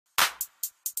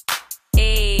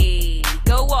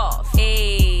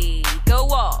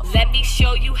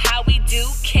you how we do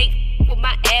cake with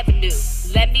my avenue.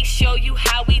 Let me show you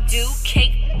how we do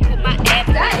cake with my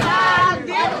avenue.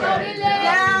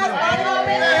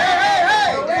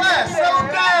 Class, settle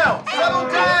down. Settle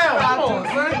down. Come on,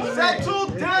 son. Settle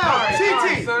down.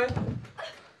 TT.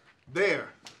 There.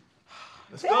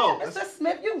 Let's go. Mr.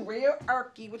 Smith, you real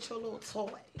irky with your little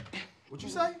toy. What you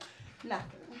say?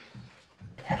 Nothing.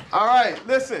 All right,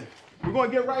 listen. We're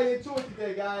gonna get right into it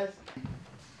today, guys.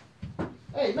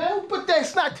 Hey, man, who put that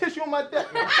snot tissue on my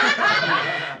desk?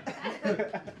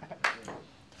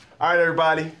 All right,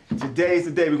 everybody. Today's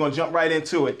the day. We're gonna jump right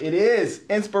into it. It is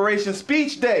Inspiration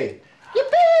Speech Day.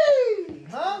 Yippee!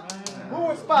 Huh?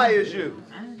 Who inspires you?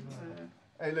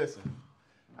 Hey, listen.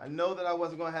 I know that I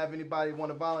wasn't gonna have anybody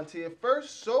want to volunteer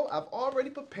first, so I've already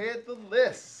prepared the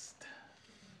list.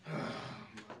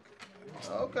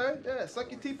 Okay, yeah,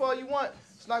 suck your teeth all you want.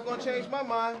 It's not gonna change my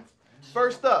mind.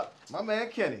 First up, my man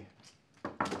Kenny.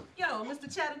 Yo, Mr.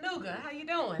 Chattanooga, how you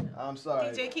doing? I'm sorry.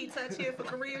 DJ Keith Touch here for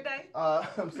Career Day.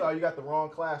 I'm sorry, you got the wrong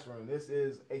classroom. This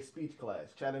is a speech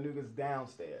class. Chattanooga's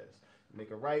downstairs. Make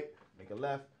a right, make a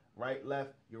left, right,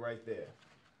 left, you're right there.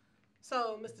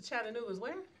 So, Mr. Chattanooga's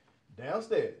where?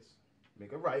 Downstairs.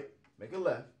 Make a right, make a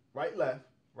left, right,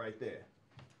 right there.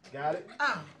 Got it?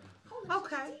 Oh,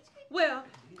 okay. Well,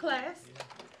 class,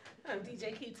 I'm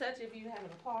DJ Keith Touch. If you're having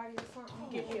a party or something,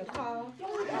 give me a call.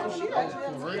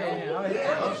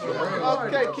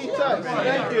 Okay, Keith Touch.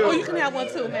 Thank you. Oh, you can have one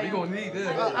too, man. We're going to need this.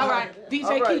 All right,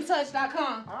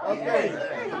 DJKeithTouch.com. Okay.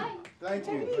 Thank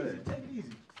you. Take it easy.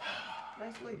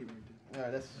 Nice lady right there. All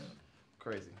right, that's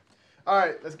crazy. All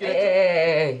right, let's get into it.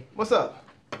 Hey. What's up?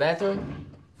 Bathroom?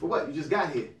 For what? You just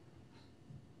got here.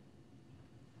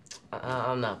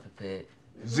 I'm not prepared.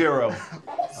 0.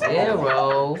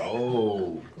 0.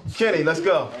 Oh. Kenny, let's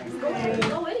go.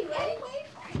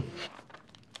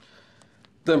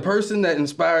 The person that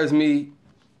inspires me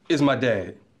is my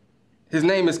dad. His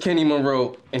name is Kenny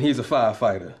Monroe, and he's a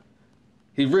firefighter.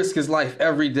 He risks his life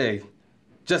every day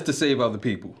just to save other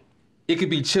people. It could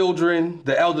be children,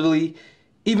 the elderly,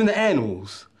 even the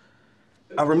animals.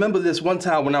 I remember this one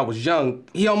time when I was young,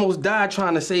 he almost died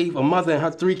trying to save a mother and her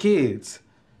 3 kids.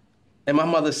 And my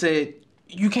mother said,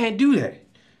 "You can't do that.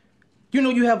 You know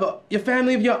you have your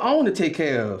family of your own to take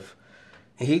care of."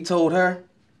 And he told her,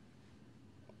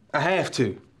 "I have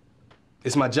to.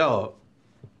 It's my job."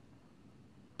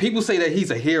 People say that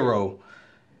he's a hero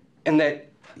and that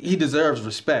he deserves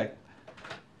respect.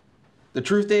 The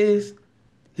truth is,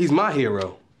 he's my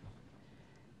hero.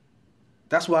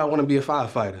 That's why I want to be a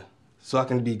firefighter, so I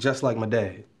can be just like my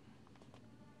dad.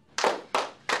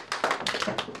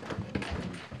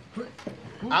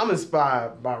 I'm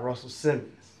inspired by Russell Simmons.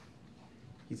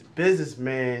 He's a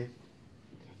businessman.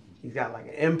 He's got like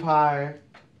an empire,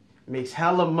 makes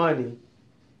hella money,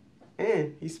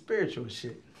 and he's spiritual as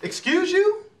shit. Excuse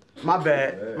you? My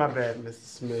bad, Mr.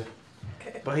 Smith.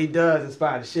 But he does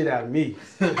inspire the shit out of me.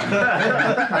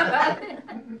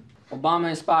 Obama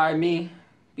inspired me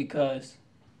because,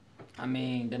 I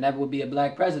mean, there never would be a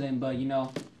black president, but you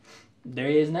know, there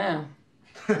is now.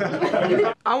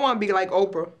 I want to be like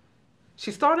Oprah.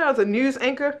 She started as a news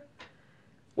anchor,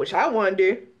 which I want to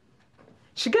do.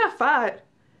 She got fired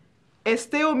and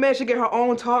still managed to get her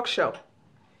own talk show.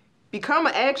 Become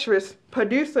an actress,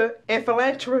 producer, and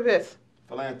philanthropist.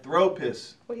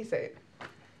 Philanthropist. What he said.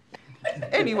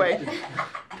 Anyway,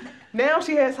 now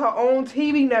she has her own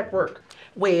TV network.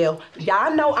 Well,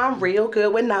 y'all know I'm real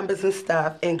good with numbers and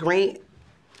stuff, and green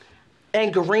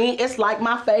is like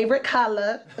my favorite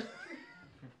color.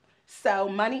 So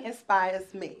money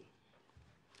inspires me.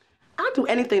 I'll do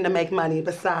anything to make money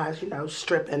besides, you know,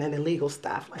 stripping and illegal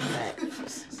stuff like that.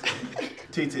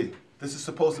 TT, this is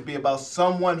supposed to be about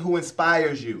someone who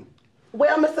inspires you.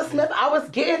 Well, Mr. Smith, I was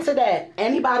getting to that.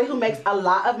 Anybody who makes a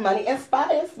lot of money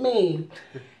inspires me.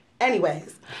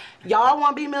 Anyways, y'all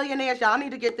want to be millionaires? Y'all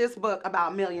need to get this book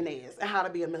about millionaires and how to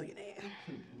be a millionaire.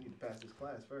 You need to pass this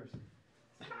class first.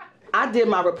 I did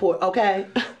my report, okay?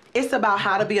 It's about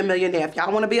how to be a millionaire. If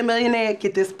y'all want to be a millionaire,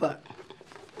 get this book.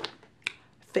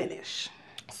 Finish.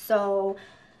 So,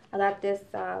 I got this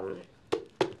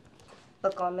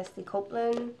book on Misty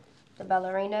Copeland, the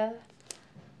ballerina.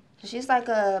 She's like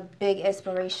a big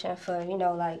inspiration for, you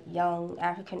know, like young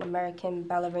African-American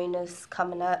ballerinas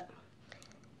coming up.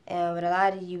 And what a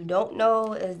lot of you don't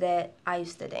know is that I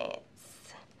used to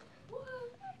dance.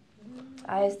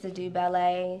 I used to do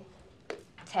ballet,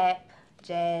 tap,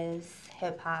 jazz,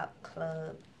 hip-hop,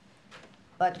 club.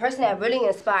 But the person that really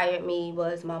inspired me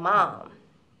was my mom.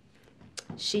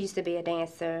 She used to be a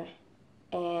dancer,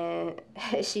 And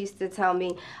she used to tell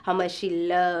me how much she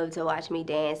loved to watch me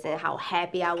dance and how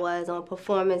happy I was on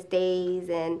performance days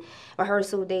and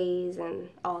rehearsal days and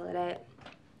all of that.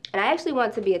 And I actually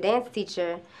wanted to be a dance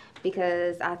teacher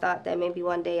because I thought that maybe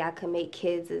one day I could make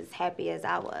kids as happy as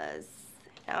I was.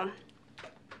 You know?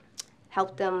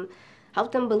 Help them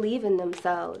believe in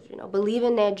themselves, you know, believe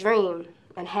in their dream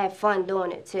and have fun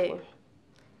doing it too.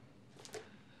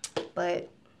 But it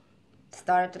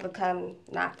started to become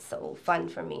not so fun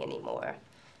for me anymore,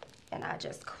 and I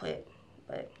just quit.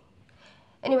 But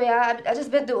anyway, I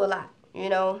just been through a lot, you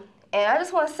know, and I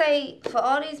just want to say for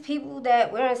all these people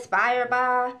that we're inspired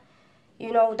by,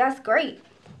 you know, that's great.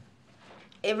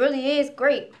 It really is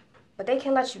great, but they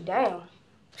can let you down,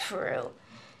 for real.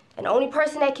 And the only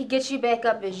person that can get you back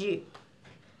up is you.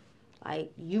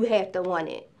 Like, you have to want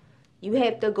it. You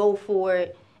have to go for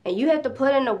it, and you have to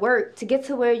put in the work to get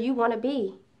to where you want to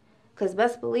be. Because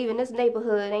best believe in this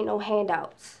neighborhood ain't no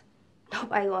handouts.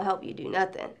 Nobody gonna help you do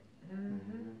nothing.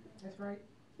 That's right.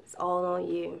 It's all on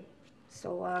you.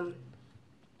 So,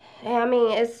 yeah, I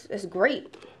mean, it's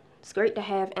great. It's great to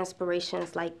have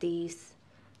inspirations like these.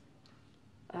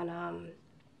 And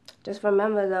just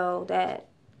remember, though, that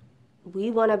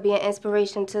we want to be an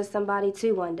inspiration to somebody,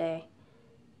 too, one day.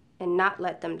 And not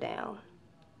let them down.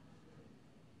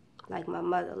 Like my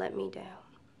mother let me down.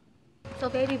 So,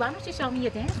 baby, why don't you show me your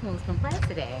dance moves from class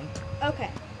today? Okay.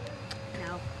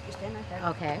 Now, you stand right there.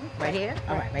 Okay. Right here?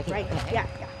 All right, right here. Right. Okay. Yeah.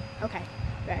 Okay.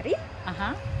 Ready?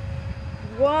 Uh-huh.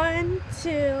 1,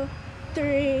 2,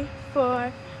 3,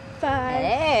 4, 5,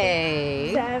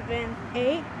 Hey. 6, 7,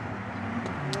 8.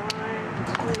 1,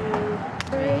 2,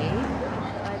 3.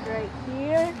 Like right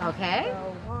here. Okay.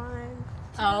 So 1.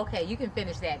 Oh, okay. You can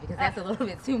finish that because that's a little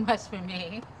bit too much for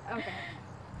me. Okay.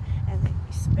 And then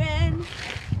you spin,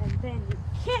 and then you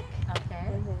kick. Okay.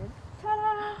 And then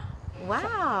ta-da!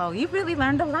 Wow, you really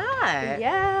learned a lot.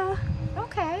 Yeah.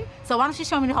 Okay. So why don't you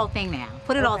show me the whole thing now?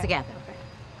 Put it all together.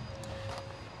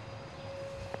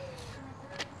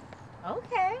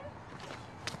 Okay.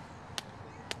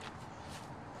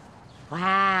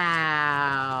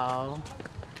 Wow.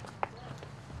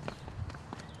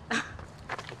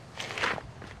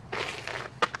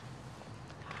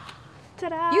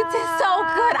 Ta-da! You did so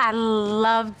good. I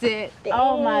loved it. Thanks.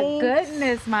 Oh my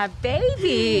goodness, my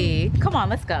baby. Come on,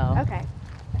 let's go. Okay.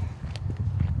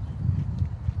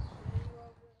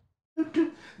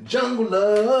 Jungle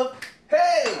love.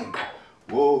 Hey!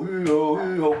 Whoa,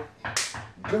 yo.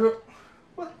 Girl,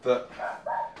 what the?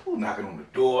 Who's knocking on the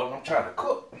door and I'm trying to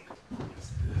cook?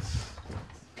 What's this?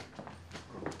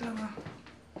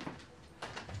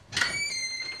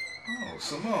 Oh,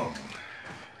 Simone.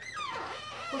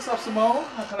 What's up, Simone?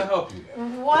 How can I help you?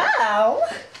 Wow!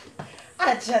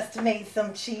 I just made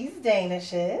some cheese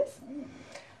danishes.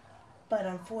 But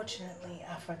unfortunately,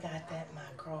 I forgot that my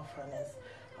girlfriend is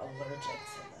allergic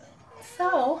to them.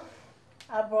 So,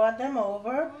 I brought them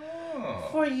over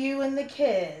for you and the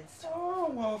kids. Oh,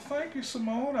 well, thank you,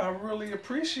 Simone. I really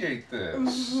appreciate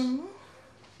this.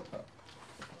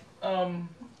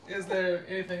 Is there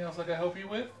anything else I can help you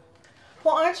with?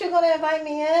 Well, aren't you going to invite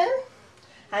me in?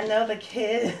 I know the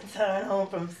kids aren't home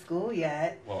from school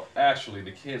yet. Well, actually,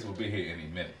 the kids will be here any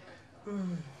minute.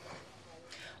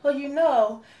 Well, you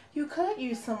know, you could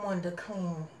use someone to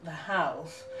clean the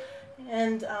house.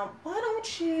 And why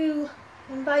don't you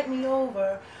invite me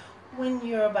over when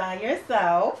you're by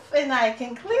yourself and I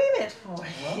can clean it for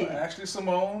you? Well, actually,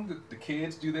 Simone, the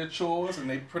kids do their chores and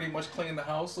they pretty much clean the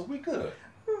house, so we good.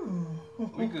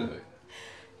 We good.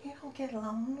 You don't get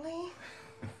lonely?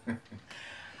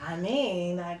 I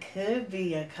mean, I could be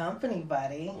your company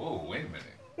buddy. Whoa, wait a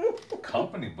minute.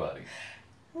 Company buddy?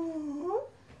 What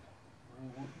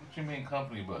you mean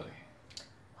company buddy?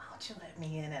 Why don't you let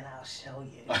me in and I'll show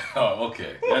you? Oh,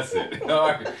 okay. That's it. All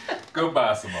right.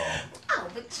 Goodbye, Simone. Oh,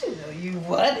 but you know you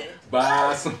want it.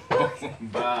 Bye, Simone.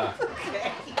 Bye.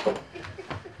 Okay.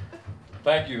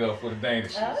 Thank you, though, for the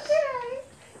danishes. Okay.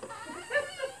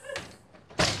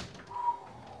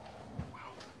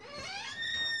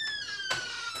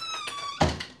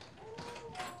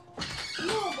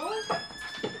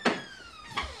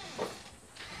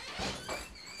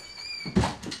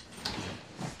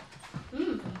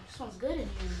 Smells good in here.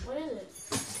 What is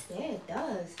it? Yeah, it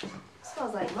does. It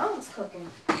smells like Mom's cooking.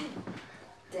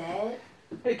 Dad?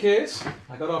 Hey, kids.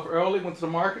 I got off early, went to the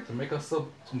market to make us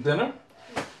some dinner.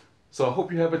 So I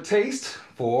hope you have a taste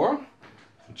for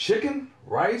chicken,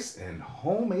 rice, and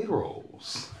homemade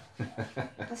rolls.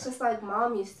 That's just like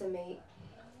Mom used to make.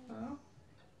 Huh?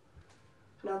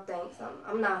 No thanks.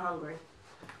 I'm not hungry.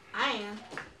 I am.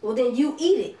 Well, then you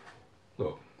eat it.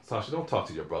 Look, Sasha, don't talk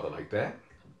to your brother like that.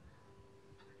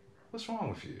 What's wrong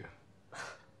with you?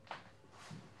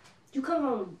 You come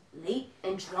home late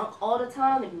and drunk all the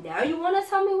time, and now you want to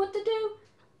tell me what to do?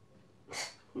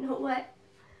 You know what?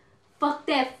 Fuck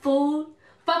that food.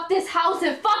 Fuck this house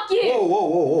and fuck you.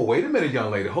 Whoa. Wait a minute,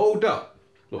 young lady. Hold up.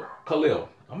 Look, Khalil,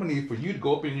 I'm gonna need for you to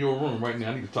go up in your room right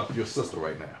now. I need to talk to your sister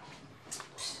right now.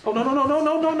 Oh,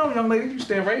 no, young lady. You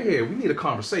stand right here. We need a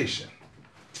conversation.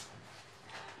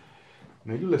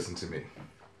 Now, you listen to me.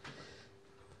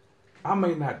 I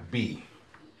may not be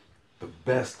the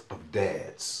best of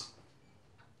dads,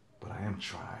 but I am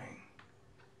trying.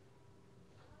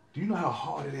 Do you know how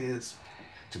hard it is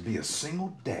to be a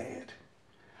single dad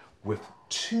with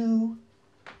 2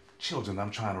 children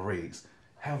I'm trying to raise,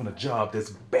 having a job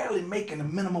that's barely making the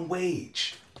minimum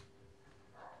wage?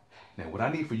 Now, what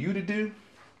I need for you to do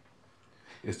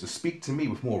is to speak to me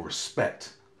with more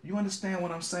respect. You understand what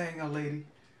I'm saying, young lady?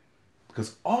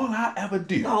 Because all I ever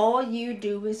do... All you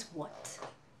do is what?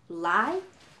 Lie?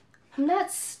 I'm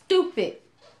not stupid.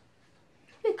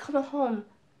 You've been coming home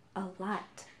a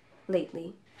lot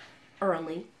lately,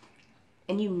 early.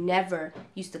 And you never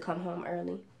used to come home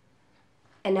early.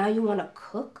 And now you want to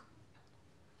cook?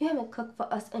 You haven't cooked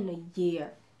for us in a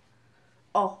year.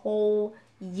 A whole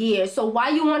year. So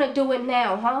why you want to do it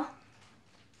now, huh?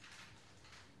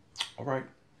 All right.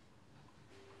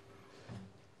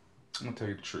 I'm going to tell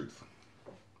you the truth.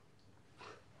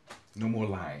 No more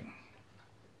lying.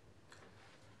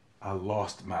 I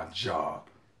lost my job.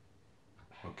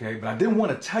 Okay? But I didn't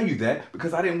want to tell you that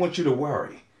because I didn't want you to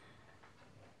worry.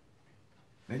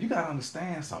 Now, you got to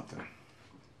understand something.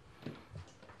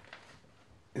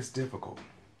 It's difficult.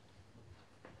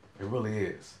 It really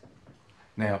is.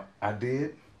 Now, I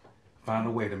did find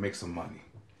a way to make some money.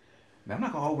 Now, I'm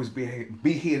not going to always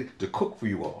be here to cook for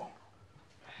you all.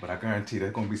 But I guarantee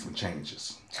there's going to be some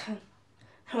changes.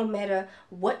 No matter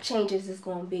what changes it's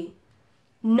going to be.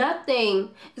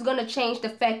 Nothing is going to change the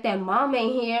fact that Mom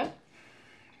ain't here.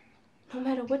 No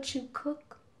matter what you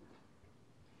cook,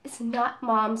 it's not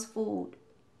Mom's food.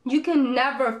 You can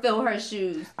never fill her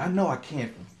shoes. I know I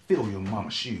can't fill your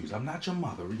mama's shoes. I'm not your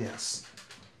mother, yes.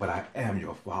 But I am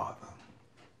your father.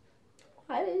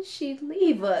 Why did she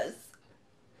leave us?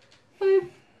 I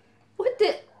mean, what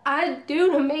did I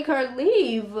do to make her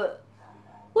leave?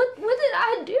 What did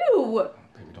I do?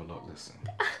 Baby, don't listen.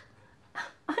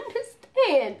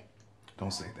 Understand.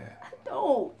 Don't say that. I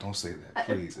don't. Don't say that,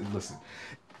 please. And listen,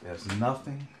 there's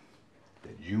nothing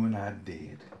that you and I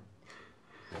did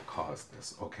that caused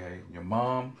this, okay? Your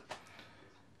mom,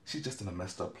 she's just in a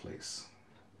messed up place,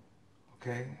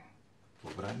 okay?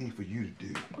 But what I need for you to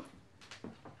do,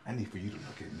 I need for you to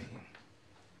look at me.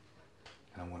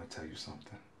 And I want to tell you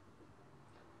something.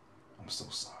 I'm so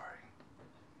sorry.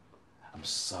 I'm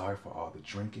sorry for all the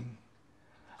drinking.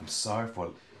 I'm sorry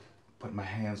for putting my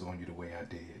hands on you the way I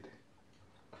did.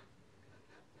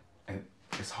 And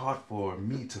it's hard for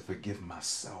me to forgive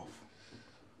myself.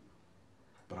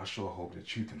 But I sure hope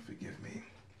that you can forgive me.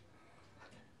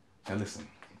 Now listen,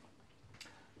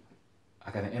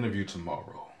 I got an interview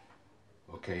tomorrow,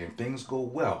 okay? And things go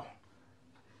well.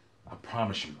 I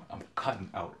promise you, I'm cutting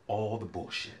out all the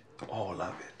bullshit, all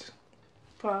of it.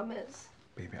 Promise.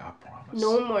 Baby, I promise.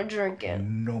 No more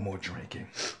drinking. No more drinking.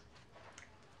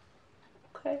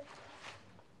 Okay.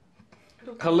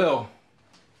 Khalil,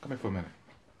 come here for a minute.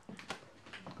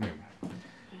 Come here.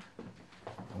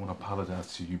 I want to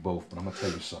apologize to you both, but I'm going to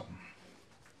tell you something.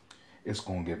 It's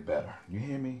going to get better. You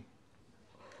hear me?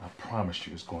 I promise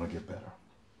you it's going to get better.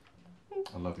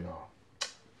 I love y'all.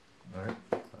 All right?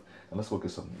 Now let's go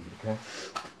get something to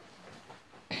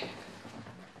eat, okay?